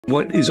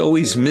what is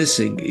always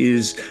missing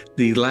is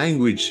the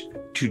language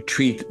to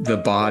treat the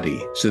body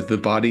so that the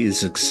body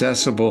is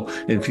accessible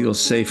and feels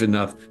safe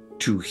enough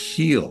to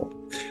heal,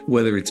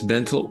 whether it's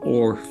mental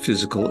or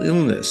physical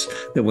illness.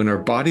 That when our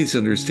body's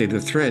under a state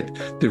of threat,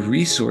 the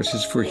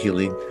resources for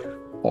healing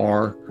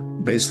are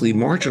basically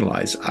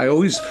marginalized. I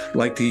always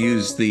like to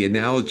use the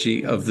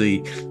analogy of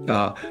the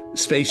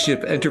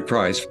spaceship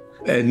Enterprise.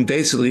 And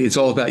basically, it's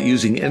all about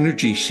using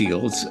energy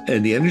shields,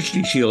 and the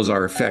energy shields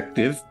are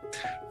effective,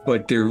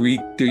 but they're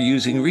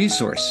using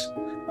resource.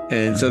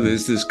 And so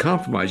there's this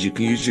compromise. You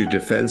can use your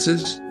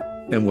defenses,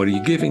 and what are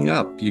you giving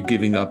up? You're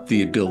giving up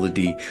the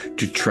ability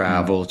to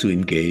travel, to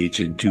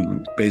engage, and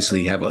to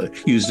basically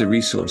use the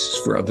resources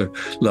for other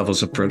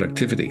levels of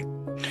productivity.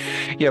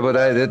 Yeah, but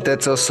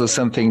that's also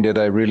something that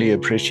I really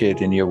appreciate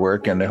in your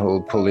work, and the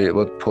whole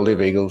what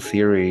polyvagal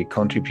theory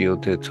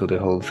contributed to the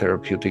whole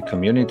therapeutic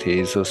community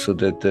is also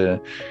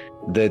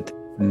that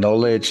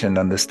knowledge and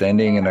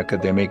understanding and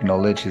academic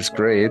knowledge is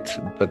great,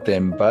 but the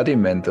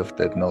embodiment of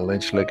that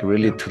knowledge, like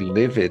really to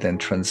live it and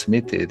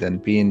transmit it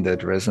and be in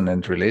that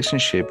resonant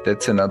relationship,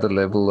 that's another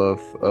level of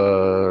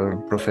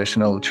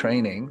professional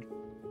training.